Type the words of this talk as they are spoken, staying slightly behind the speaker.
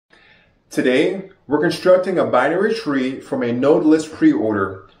Today, we're constructing a binary tree from a node list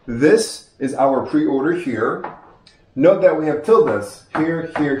preorder. This is our preorder here. Note that we have tildes here,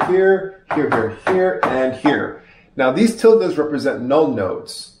 here, here, here, here, here, and here. Now these tildes represent null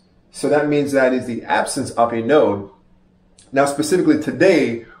nodes. So that means that is the absence of a node. Now specifically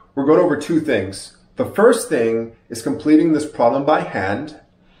today, we're going over two things. The first thing is completing this problem by hand.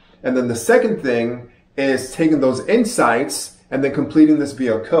 And then the second thing is taking those insights and then completing this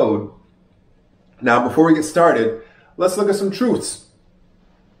via code. Now, before we get started, let's look at some truths.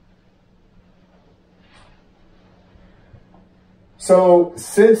 So,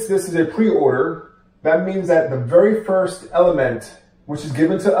 since this is a preorder, that means that the very first element which is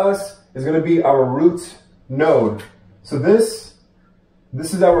given to us is going to be our root node. So this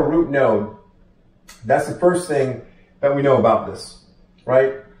is our root node. That's the first thing that we know about this,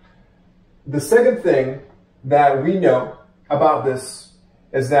 right? The second thing that we know about this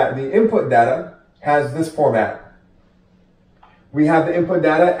is that the input data has this format. We have the input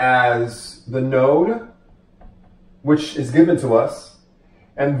data as the node, which is given to us,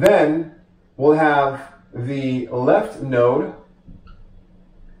 and then we'll have the left node,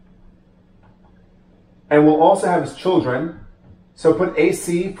 and we'll also have its children. So put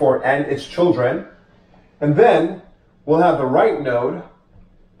AC for and its children, and then we'll have the right node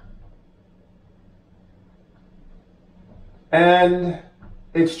and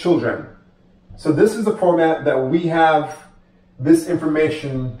its children. So this is the format that we have this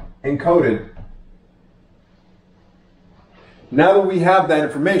information encoded. Now that we have that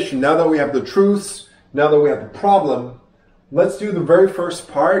information, now that we have the truths, now that we have the problem, let's do the very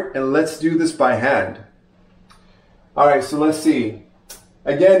first part and let's do this by hand. All right, so let's see.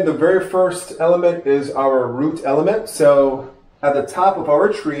 Again, the very first element is our root element. So at the top of our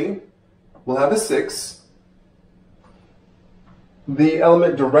tree, we'll have a 6. The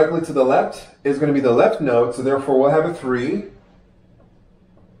element directly to the left is going to be the left node, so therefore we'll have a 3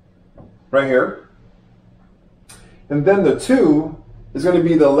 right here. And then the 2 is going to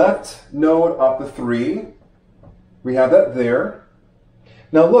be the left node of the 3. We have that there.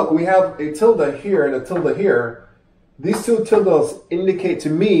 Now look, we have a tilde here and a tilde here. These two tildes indicate to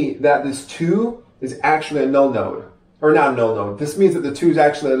me that this 2 is actually a null node. Or not a null node. This means that the 2 is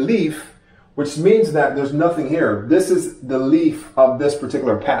actually a leaf, which means that there's nothing here. This is the leaf of this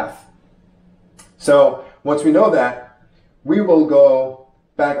particular path. So once we know that, we will go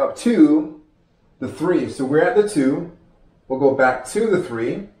back up to the 3. So we're at the 2. We'll go back to the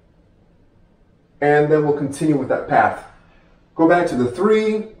 3. And then we'll continue with that path. Go back to the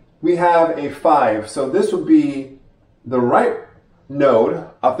 3. We have a 5. So this would be the right node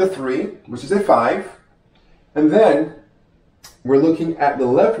of the 3, which is a 5. And then we're looking at the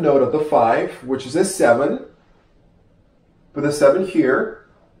left node of the 5, which is a 7. Put the 7 here.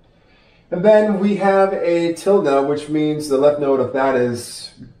 And then we have a tilde, which means the left node of that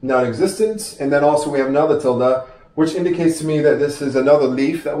is non-existent. And then also we have another tilde, which indicates to me that this is another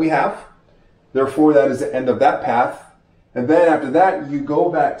leaf that we have. Therefore, that is the end of that path. And then after that, you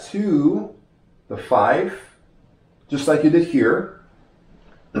go back to the 5, just like you did here.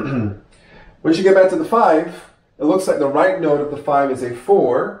 Once you get back to the 5, it looks like the right node of the 5 is a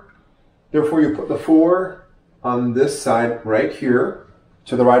 4. Therefore, you put the 4 on this side right here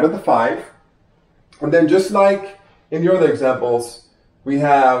to the right of the 5. And then just like in the other examples, we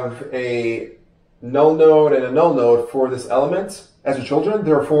have a null node and a null node for this element as a children.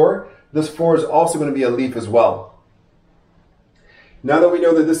 Therefore, this 4 is also going to be a leaf as well. Now that we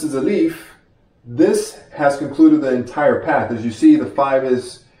know that this is a leaf, this has concluded the entire path. As you see, the 5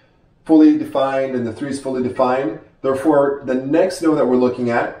 is fully defined and the 3 is fully defined. Therefore, the next node that we're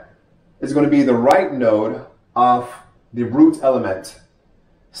looking at is going to be the right node of the root element.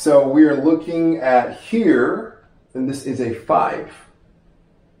 So we are looking at here, and this is a 5.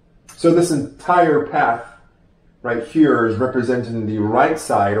 So this entire path right here is representing the right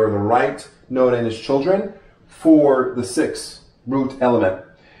side or the right node and its children for the 6 root element.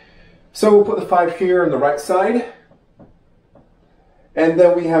 So we'll put the 5 here on the right side. And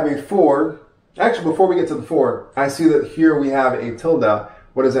then we have a 4. Actually, before we get to the 4, I see that here we have a tilde.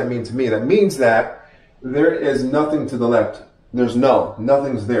 What does that mean to me? That means that there is nothing to the left. There's null.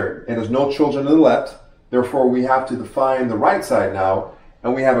 Nothing's there. And there's no children to the left. Therefore, we have to define the right side now.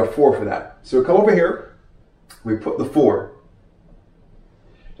 And we have a 4 for that. So we come over here. We put the 4.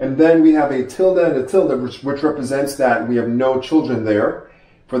 And then we have a tilde and a tilde, which represents that we have no children there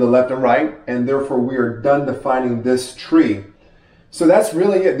for the left and right. And therefore, we are done defining this tree. So that's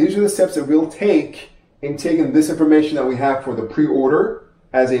really it. These are the steps that we'll take in taking this information that we have for the preorder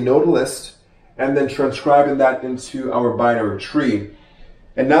as a node list and then transcribing that into our binary tree.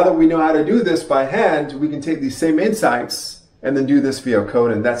 And now that we know how to do this by hand, we can take these same insights and then do this via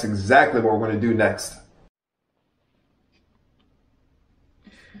code, and that's exactly what we're going to do next.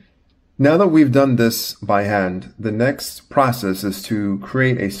 Now that we've done this by hand, the next process is to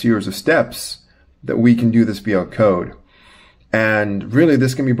create a series of steps that we can do this via code. And really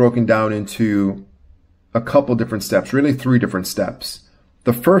this can be broken down into a couple different steps, really 3 different steps.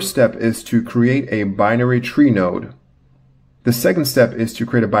 The first step is to create a binary tree node. The second step is to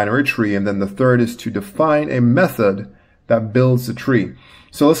create a binary tree, and then the third is to define a method that builds the tree.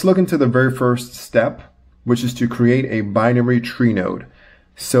 So let's look into the very first step, which is to create a binary tree node.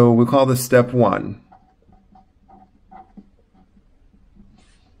 So we'll call this step 1.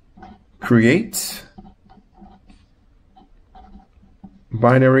 Create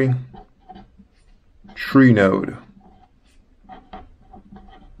binary tree node.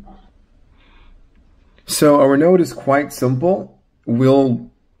 So our node is quite simple.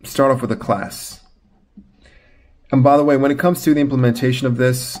 We'll start off with a class. And by the way, when it comes to the implementation of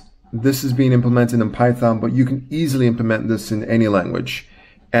this is being implemented in Python, but you can easily implement this in any language.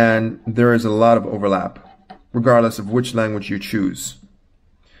 And there is a lot of overlap, regardless of which language you choose.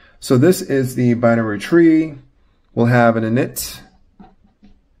 So this is the binary tree. We'll have an init.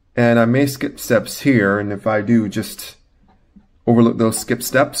 And I may skip steps here, and if I do, just overlook those skip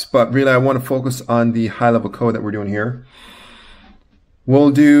steps. But really, I want to focus on the high-level code that we're doing here.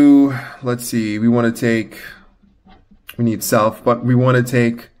 We'll do, let's see, we need self, but we want to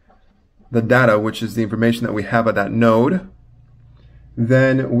take the data, which is the information that we have at that node.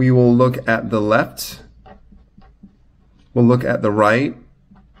 Then we will look at the left. We'll look at the right.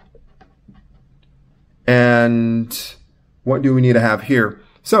 And what do we need to have here?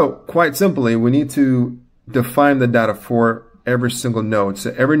 So quite simply, we need to define the data for every single node.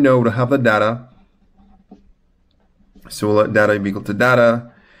 So every node will have the data. So we'll let data be equal to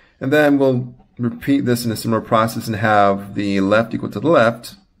data. And then we'll repeat this in a similar process and have the left equal to the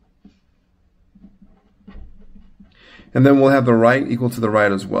left. And then we'll have the right equal to the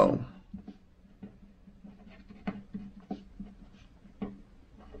right as well.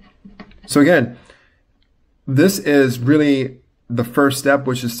 So again, this is really the first step,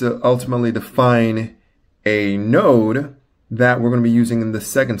 which is to ultimately define a node that we're going to be using in the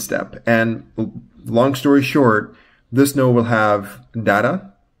second step. And long story short, this node will have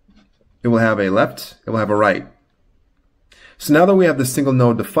data, it will have a left, it will have a right. So now that we have the single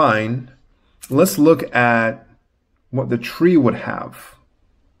node defined, let's look at what the tree would have.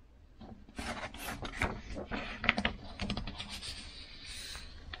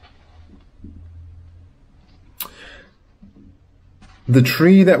 The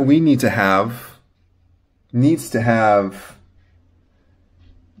tree that we need to have needs to have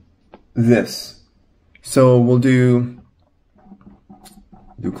this. So we'll do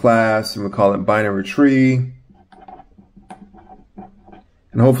class, and we'll call it binary tree.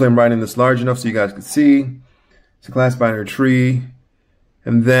 And hopefully I'm writing this large enough so you guys can see. So class binary tree.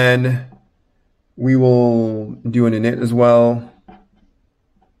 And then we will do an init as well.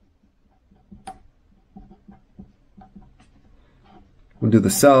 We'll do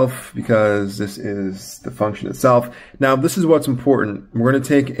the self because this is the function itself. Now this is what's important. We're going to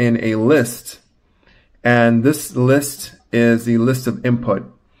take in a list, and this list is the list of input.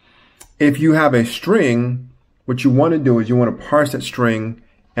 If you have a string, what you want to do is you want to parse that string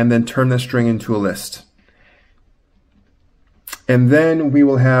and then turn that string into a list. And then we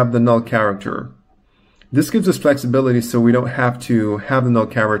will have the null character. This gives us flexibility so we don't have to have the null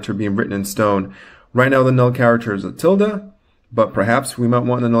character being written in stone. Right now the null character is a tilde, but perhaps we might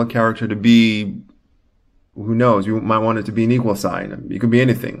want the null character to be, who knows, you might want it to be an equal sign. It could be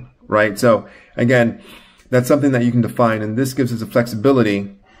anything, right? So again, that's something that you can define, and this gives us a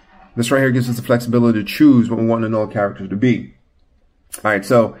flexibility. This right here gives us the flexibility to choose what we want the null character to be. All right,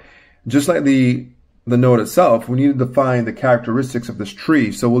 so just like the node itself, we need to define the characteristics of this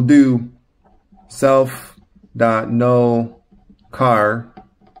tree. So we'll do self.null char,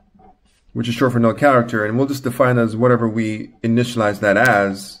 which is short for null character, and we'll just define as whatever we initialize that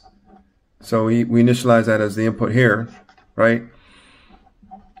as. So we initialize that as the input here, right?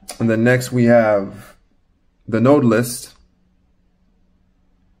 And then next we have the node list.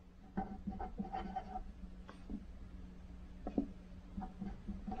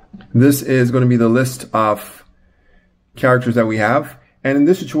 This is going to be the list of characters that we have. And in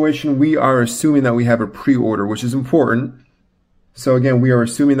this situation, we are assuming that we have a preorder, which is important. So again, we are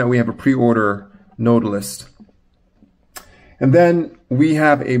assuming that we have a preorder node list. And then we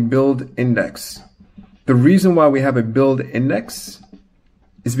have a build index. The reason why we have a build index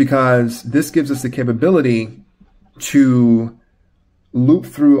is because this gives us the capability to loop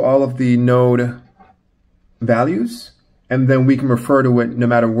through all of the node values, and then we can refer to it no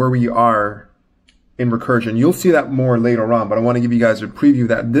matter where we are in recursion. You'll see that more later on, but I want to give you guys a preview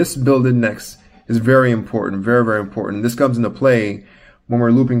that this build index is very important, very, very important. This comes into play when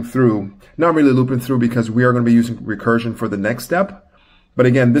we're looping through, not really looping through because we are going to be using recursion for the next step. But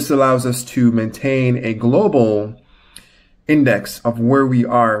again, this allows us to maintain a global index of where we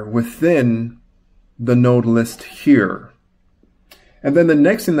are within the node list here. And then the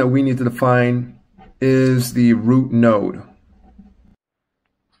next thing that we need to define is the root node.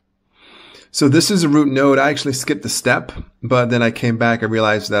 So this is a root node. I actually skipped a step, but then I came back and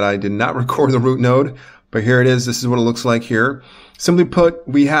realized that I did not record the root node. But here it is. This is what it looks like here. Simply put,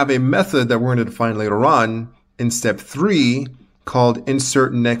 we have a method that we're going to define later on in step 3 called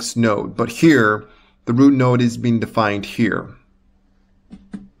insert next node. But here, the root node is being defined here.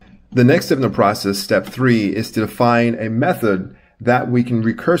 The next step in the process, step 3, is to define a method that we can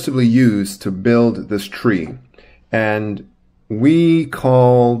recursively use to build this tree. And we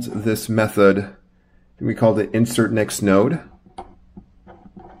called this method, we called it insert next node.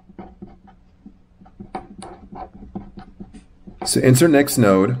 So insert next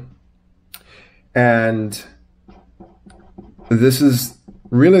node, and this is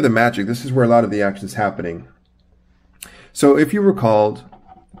really the magic. This is where a lot of the action is happening. So if you recalled,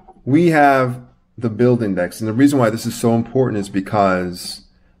 we have the build index, and the reason why this is so important is because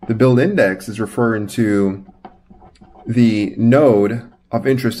the build index is referring to the node of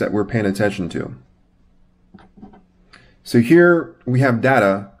interest that we're paying attention to. So here we have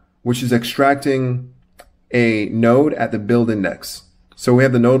data which is extracting a node at the build index. So we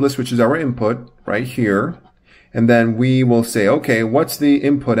have the node list, which is our input right here. And then we will say, okay, what's the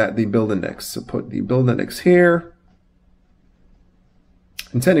input at the build index? So put the build index here.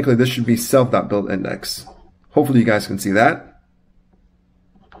 And technically this should be self.buildIndex. Hopefully you guys can see that.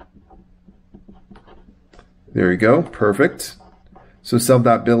 There you go, perfect. So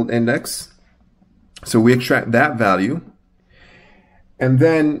self.buildIndex. So we extract that value. And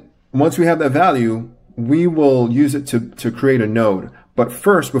then once we have that value, we will use it to create a node. But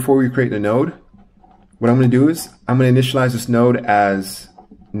first, before we create the node, what I'm going to do is I'm going to initialize this node as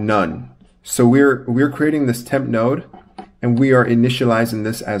none. So we're creating this temp node, and we are initializing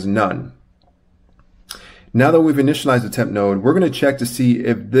this as none. Now that we've initialized the temp node, we're going to check to see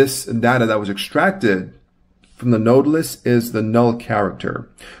if this data that was extracted from the node list is the null character.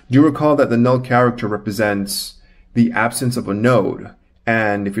 Do you recall that the null character represents the absence of a node?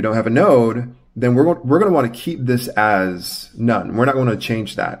 And if you don't have a node, then we're going to want to keep this as none. We're not going to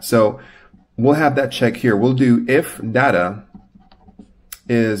change that. So we'll have that check here. We'll do if data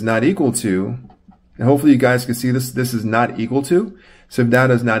is not equal to, and hopefully you guys can see this is not equal to. So if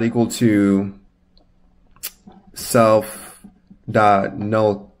data is not equal to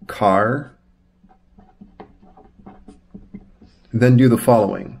self.nullChar, then do the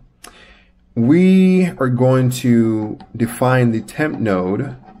following. We are going to define the temp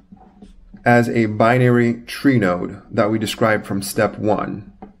node as a binary tree node that we described from step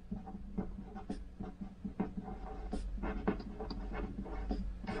 1.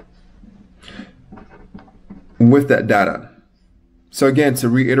 With that data. So again, to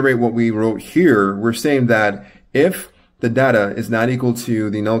reiterate what we wrote here, we're saying that if the data is not equal to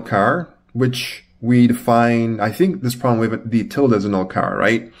the null char, which we define, I think this problem with the tilde is a null char,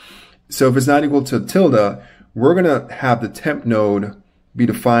 right? So if it's not equal to tilde, we're going to have the temp node be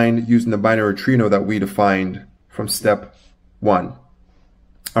defined using the binary tree node that we defined from step 1.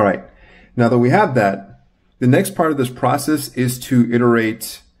 All right. Now that we have that, the next part of this process is to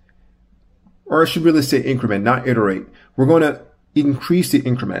iterate, or I should really say increment, not iterate. We're going to increase the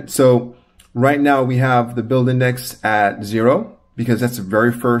increment. So right now we have the build index at 0 because that's the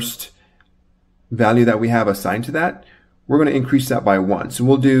very first value that we have assigned to that. We're going to increase that by 1. So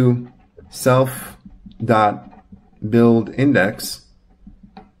we'll do self.buildIndex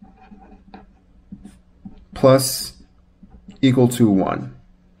plus equal to 1.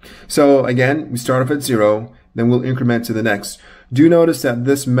 So again, we start off at 0, then we'll increment to the next. Do notice that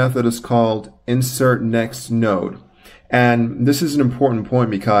this method is called insert next node. And this is an important point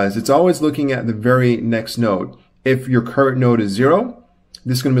because it's always looking at the very next node. If your current node is 0,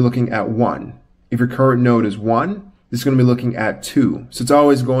 this is going to be looking at 1. If your current node is 1, this is going to be looking at 2. So it's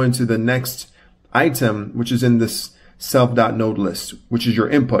always going to the next item, which is in this self.node list, which is your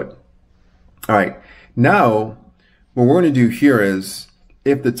input. All right. Now, what we're going to do here is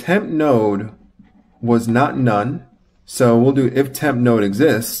if the temp node was not none, so we'll do if temp node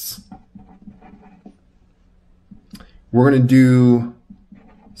exists, we're going to do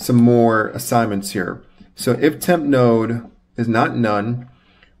some more assignments here. So if temp node is not none.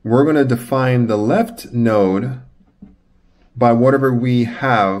 We're going to define the left node by whatever we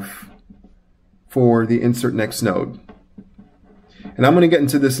have for the insert next node. And I'm going to get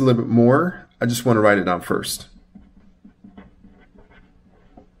into this a little bit more. I just want to write it down first.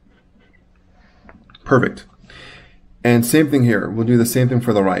 Perfect. And same thing here. We'll do the same thing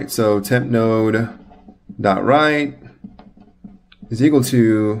for the right. So temp node dot right is equal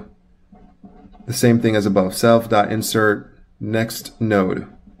to the same thing as above. Self dot insert next node.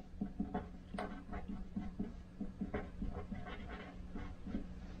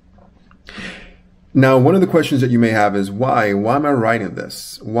 Now, one of the questions that you may have is why? Why am I writing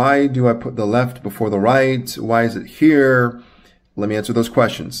this? Why do I put the left before the right? Why is it here? Let me answer those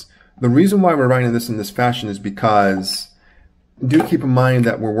questions. The reason why we're writing this in this fashion is because do keep in mind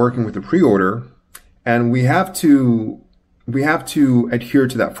that we're working with a preorder, and we have to adhere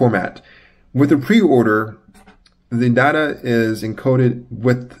to that format. With a preorder, the data is encoded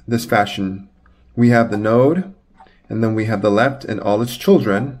with this fashion. We have the node, and then we have the left and all its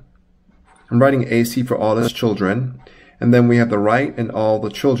children. I'm writing AC for all its children. And then we have the right and all the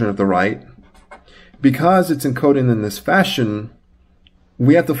children of the right. Because it's encoded in this fashion,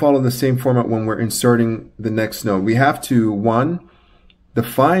 we have to follow the same format when we're inserting the next node. We have to, one,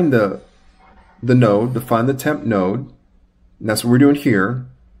 define the node, define the temp node. And that's what we're doing here.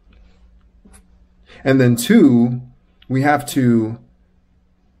 And then two, we have to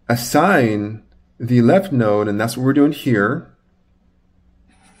assign the left node, and that's what we're doing here.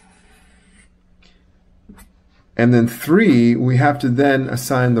 And then three, we have to then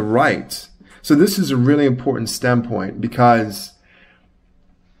assign the right. So this is a really important standpoint, because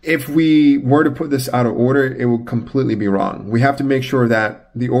if we were to put this out of order, it would completely be wrong. We have to make sure that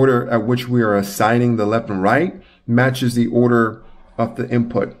the order at which we are assigning the left and right matches the order of the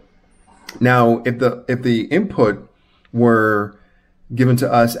input. Now, if the input were given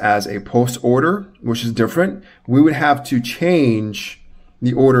to us as a post order, which is different, we would have to change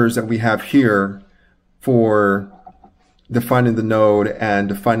the orders that we have here for defining the node and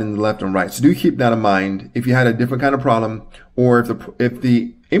defining the left and right. So do keep that in mind. If you had a different kind of problem, or if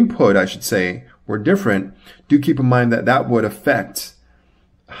the input, I should say, were different, do keep in mind that that would affect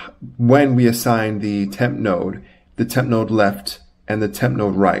when we assign the temp node left and the temp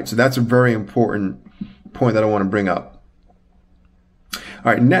node right. So that's a very important point that I want to bring up.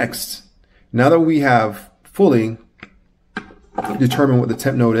 All right, next, now that we have fully determined what the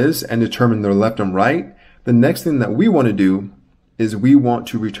temp node is and determined the left and right, the next thing that we want to do is we want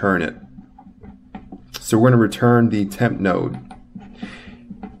to return it. So we're going to return the temp node.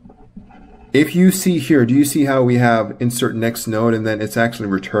 If you see here, do you see how we have insert next node and then it's actually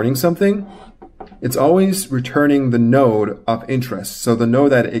returning something? It's always returning the node of interest. So the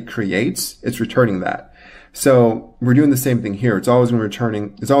node that it creates, it's returning that. So we're doing the same thing here. It's always going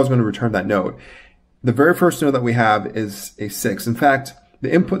to return that node. The very first node that we have is a 6. In fact,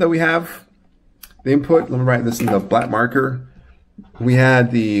 the input that we have, let me write this in the black marker. We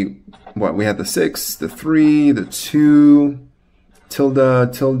had the 6, the 3, the 2,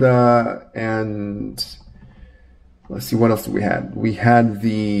 tilde, and let's see, what else did we have? We had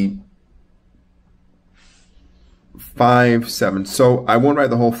the 5, 7. So I won't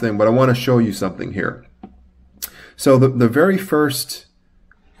write the whole thing, but I want to show you something here. So the very first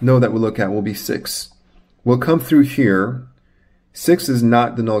node that we'll look at will be 6. We'll come through here. 6 is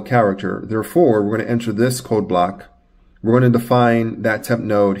not the null character. Therefore, we're going to enter this code block. We're going to define that temp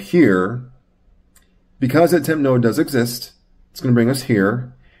node here. Because that temp node does exist, it's going to bring us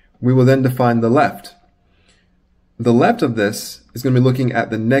here. We will then define the left. The left of this is going to be looking at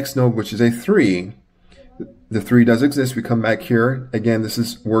the next node, which is a 3. The 3 does exist. We come back here. Again, this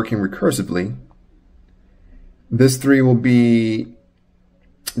is working recursively. This 3 will be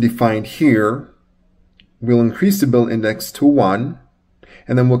defined here. We'll increase the build index to 1,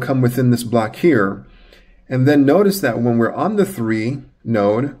 and then we'll come within this block here. And then notice that when we're on the 3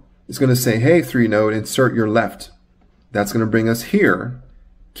 node, it's going to say, hey, 3 node, insert your left. That's going to bring us here.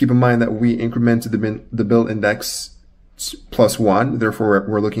 Keep in mind that we incremented the build index plus 1, therefore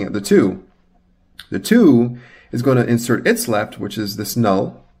we're looking at the 2. The 2 is going to insert its left, which is this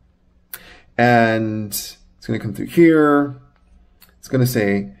null. And it's going to come through here. It's going to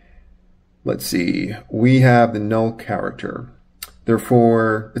say, let's see, we have the null character.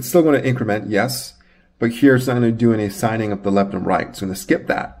 Therefore, it's still going to increment, yes, but here it's not going to do any assigning of the left and right. It's going to skip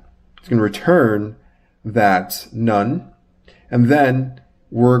that. It's going to return that none. And then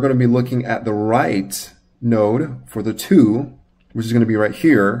we're going to be looking at the right node for the 2, which is going to be right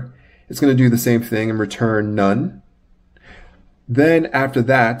here. It's going to do the same thing and return none. Then after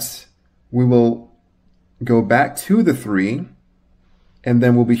that, we will go back to the 3. and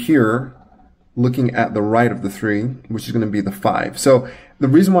then we'll be here looking at the right of the 3, which is going to be the 5. So the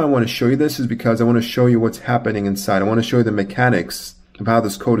reason why I want to show you this is because I want to show you what's happening inside. I want to show you the mechanics of how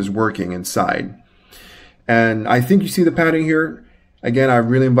this code is working inside. And I think you see the pattern here. Again, I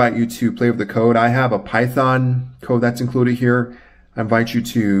really invite you to play with the code. I have a Python code that's included here. I invite you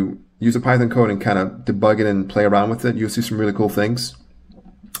to use a Python code and kind of debug it and play around with it. You'll see some really cool things.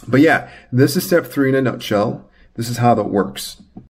 But yeah, this is step 3 in a nutshell. This is how that works.